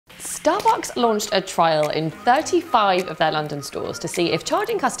Starbucks launched a trial in 35 of their London stores to see if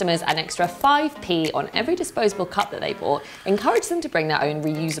charging customers an extra 5p on every disposable cup that they bought encouraged them to bring their own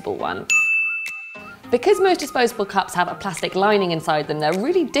reusable one. Because most disposable cups have a plastic lining inside them, they're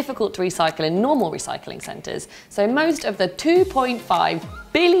really difficult to recycle in normal recycling centres, so most of the 2.5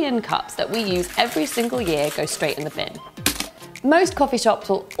 billion cups that we use every single year go straight in the bin. Most coffee shops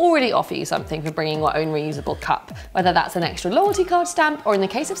will already offer you something for bringing your own reusable cup, whether that's an extra loyalty card stamp or, in the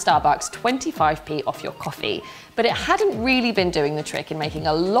case of Starbucks, 25p off your coffee. But it hadn't really been doing the trick in making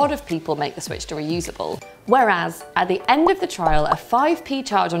a lot of people make the switch to reusable. Whereas, at the end of the trial, a 5p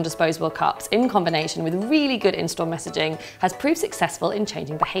charge on disposable cups in combination with really good in-store messaging has proved successful in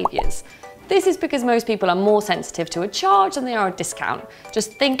changing behaviours. This is because most people are more sensitive to a charge than they are a discount.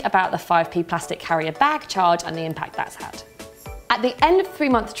 Just think about the 5p plastic carrier bag charge and the impact that's had. At the end of the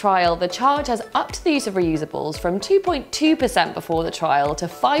 3-month trial, the charge has upped the use of reusables from 2.2% before the trial to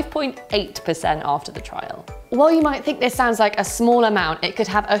 5.8% after the trial. While you might think this sounds like a small amount, it could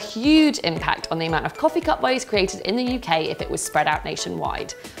have a huge impact on the amount of coffee cup waste created in the UK if it was spread out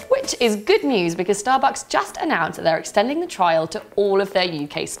nationwide. Which is good news because Starbucks just announced that they're extending the trial to all of their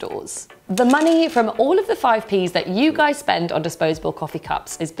UK stores. The money from all of the 5p's that you guys spend on disposable coffee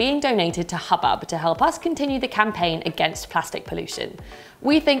cups is being donated to Hubbub to help us continue the campaign against plastic pollution.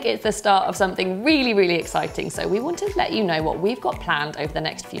 We think it's the start of something really, really exciting, so we want to let you know what we've got planned over the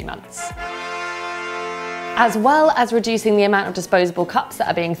next few months. As well as reducing the amount of disposable cups that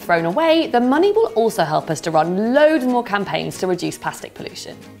are being thrown away, the money will also help us to run loads more campaigns to reduce plastic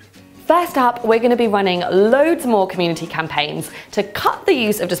pollution. First up, we're going to be running loads more community campaigns to cut the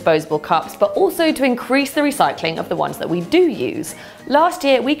use of disposable cups, but also to increase the recycling of the ones that we do use. Last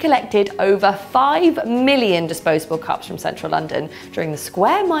year, we collected over 5 million disposable cups from central London during the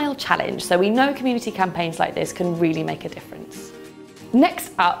Square Mile Challenge, so we know community campaigns like this can really make a difference.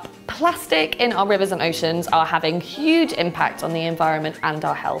 Next up, plastic in our rivers and oceans are having huge impacts on the environment and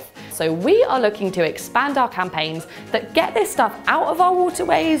our health. So we are looking to expand our campaigns that get this stuff out of our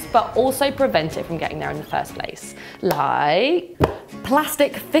waterways, but also prevent it from getting there in the first place. Like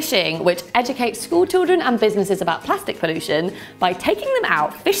plastic fishing, which educates school children and businesses about plastic pollution by taking them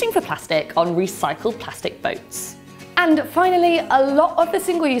out fishing for plastic on recycled plastic boats. And finally, a lot of the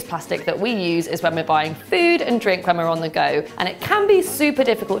single-use plastic that we use is when we're buying food and drink when we're on the go, and it can be super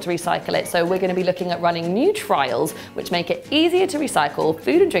difficult to recycle it, so we're going to be looking at running new trials which make it easier to recycle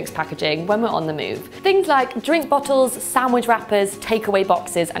food and drinks packaging when we're on the move. Things like drink bottles, sandwich wrappers, takeaway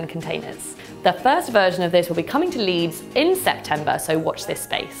boxes and containers. The first version of this will be coming to Leeds in September, so watch this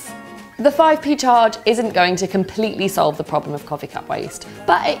space. The 5p charge isn't going to completely solve the problem of coffee cup waste,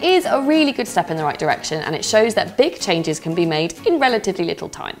 but it is a really good step in the right direction, and it shows that big changes can be made in relatively little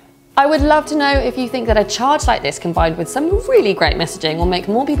time. I would love to know if you think that a charge like this combined with some really great messaging will make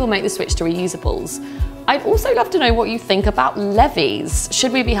more people make the switch to reusables. I'd also love to know what you think about levies.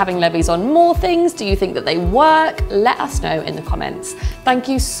 Should we be having levies on more things? Do you think that they work? Let us know in the comments. Thank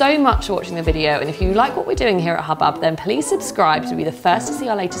you so much for watching the video, and if you like what we're doing here at Hubbub, then please subscribe to be the first to see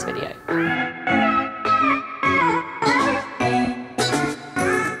our latest video.